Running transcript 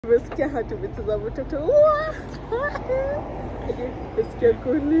Umesikia hatumeteza mtoto. Sikia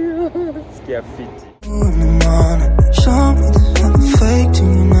kulia. Sikia fiti.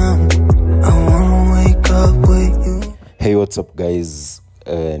 Hey, what's up guys?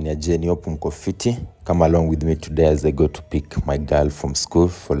 Ni Jenny hope mko fiti. Come along with me today as I go to pick my girl from school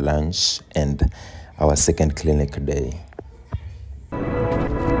for lunch and our second clinic day.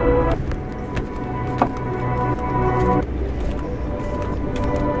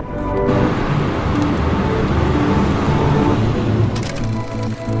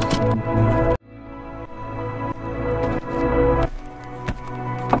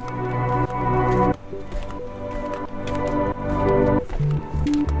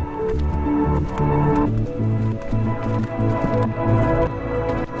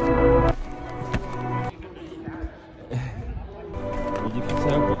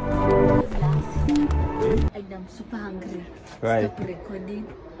 I'm super hungry. Why? Stop recording.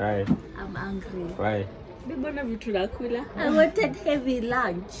 Why? I'm angry. Why? I wanted heavy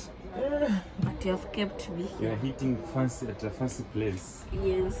lunch. But you have kept me You here. are eating fancy at a fancy place.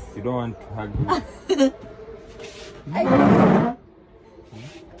 Yes. You don't want to hug me. I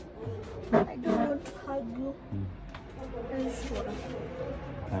don't want to hug you. Are you sure?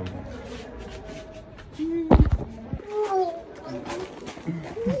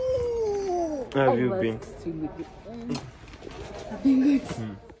 How have you been? I've been good.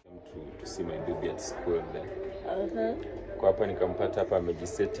 To see my baby at school then. Kwa hapa nikampata hapa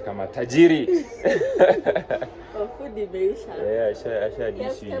amejiseti kama tajiri. Food imeisha. Yeah, asha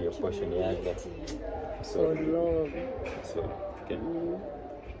dishi ya portion yake. So long. So okay.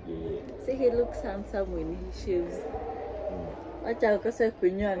 Yeah. See, he looks handsome when he shaves. Acha akose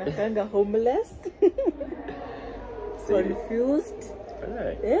kunyoa anakanga homeless. Confused.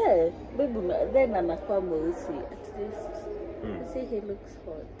 Alright. Yeah, baby, then anakuwa mweusi at least. See, he looks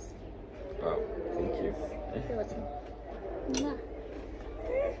hot. Wow, thank you.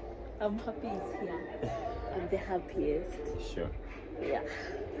 I'm happy he's here. I'm the happiest. Sure. Yeah.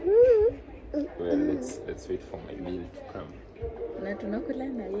 Well, let's wait for my meal to come. Na tunakula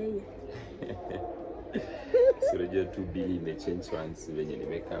na yeye. Sirejea tu bili imechange once venye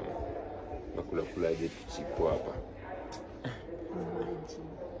nimekama. Nakula kulaje tuchipo hapa.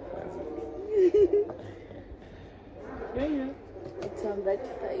 Yeah. It's on that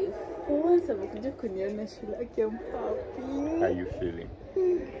 5. Once amekuja kuniona shule yake mpapi. How are you feeling?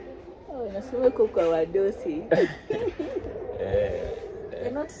 Nasema kwa wadosi.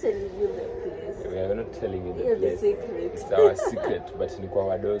 We're not telling you the place. We are not telling you the You're place. the secret. It's our secret, but ni kwa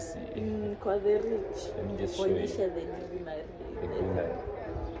wadosi. Kwa the rich. Let me just show you. Onyesha the ordinary. The green line.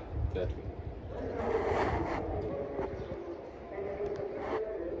 That way.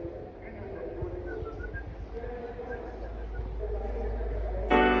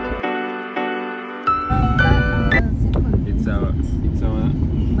 It's our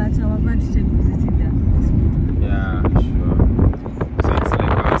But our bad time visiting the hospital. yeah, sure. So it's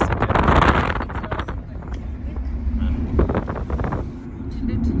like our second.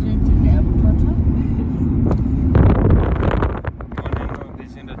 Today to judge the mtoto. Know the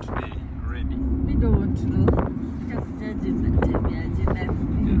gender today already. We don't want to know. We have to judge the time ya gender.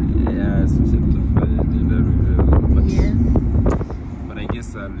 Yeah, especially for gender reveal. Yes. But I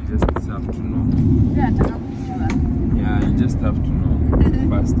guess I'll just have to know. Yeah, I'm Yeah, you just have to know.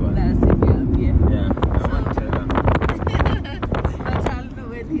 First one. Yeah, I won't tell her. But I'll know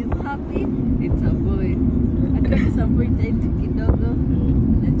when he's happy, it's a boy. At some point, kidogo,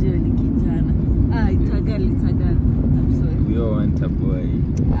 najua ni kijana. It's a girl. I'm sorry. We all want a boy.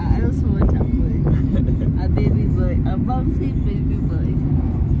 I also want a boy. A baby boy. A bouncy baby boy.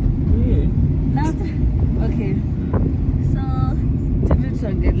 Yeah. Okay. So, today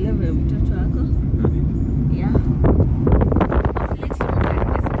tuangalie mtoto wako. Yeah.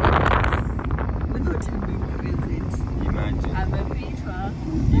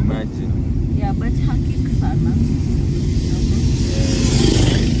 Imagine. Yeah, but hacking sana.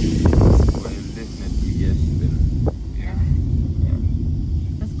 Well, definitely yes then. Yeah.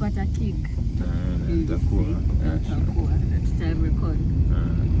 That's quite a kick. Nitakuwa. Tutarecord.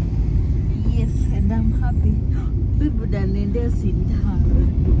 Yes, and I'm happy. People that need us in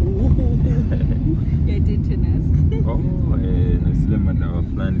You're tetanus. Na zile madawa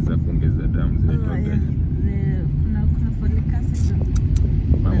fulani za kuongeza damu zinaitwa kuna folic acid.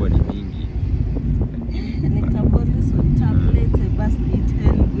 mambo ni mingi. Electrolytes on tablets, I must eat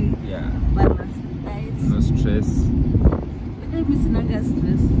healthy. Yeah. Balanced diet. No stress. I miss naga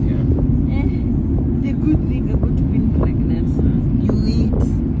stress. Yeah. The good thing about being pregnant, you eat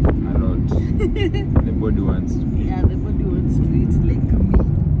A lot. The body wants to. Yeah, the body wants to eat like me.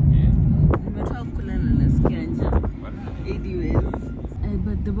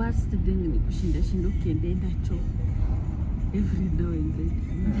 worst thing ni kushinda ukienda choo every now and then.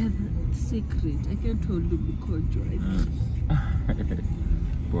 That's secret. I can't hold you because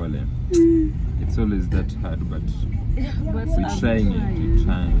Pole. It's always that hard, but yeah, but we're trying it.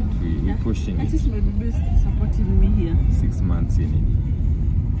 We're pushing At it. least my baby is supporting me here. 6 months in it.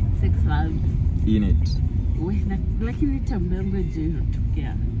 6 months. In it. Lakini tambembe je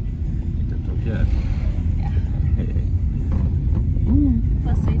itatokea. Itatokea. Yeah.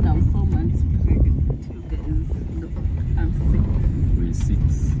 First I am 4 months pregnant. You guys know I'm 6. We're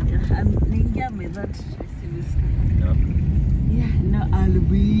 6. Yeah, I'm ningia my that semester. Yep. Yeah, now I'll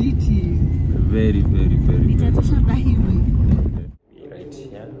be eating. Very, very, very. Nitatosha hivi. Right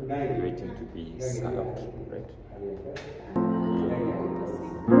here. We're waiting to be served, right?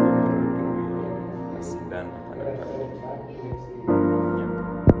 Sindano hapa na pale. Yep.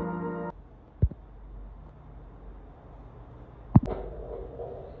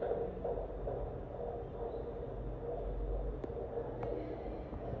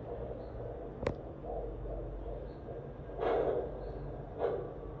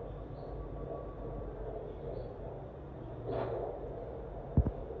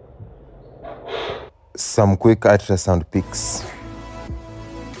 Some quick ultrasound pics.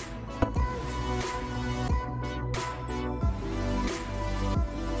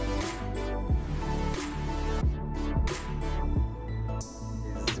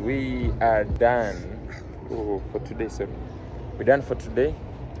 We are done for today, sorry. We're done for today.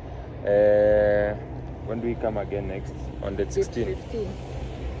 When do we come again next? On the 16th? 15.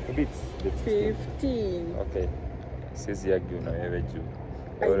 Maybe it's the 16th. 15. Okay. Says Yagi na wewe juu.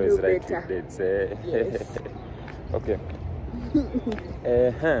 I Always do right better. with dates. Yes. Okay.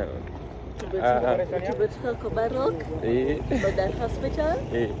 Tumetoka kwa Barok, Modern Hospital.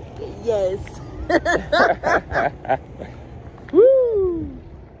 Yes. Woo!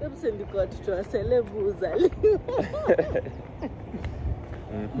 Hebu ndiko watoto wa celebu uzaliwa.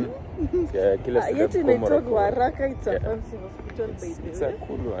 Kila Yet inaitwa Haraka, it's a fancy hospital by the way. It's a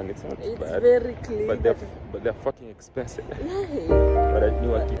cool one, it's not It's bad. very clean. But they're fucking expensive. Yeah. But ni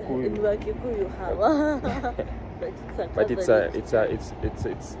Wakikuyu. Ni Wakikuyu hawa. But it's worth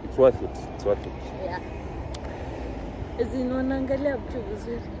it. It's worth it. Yeah. Zinaangalia mtu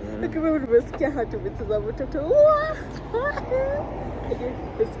vizuri. Kama nimesikia hatu vitu za mtoto.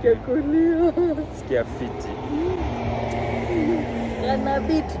 Nasikia kulia. Sikia fiti. Ana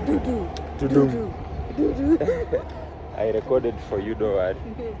beat dudu. Dudu. I recorded for you, don't worry.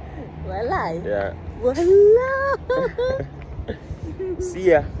 Walai. Yeah. Walai. See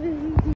ya.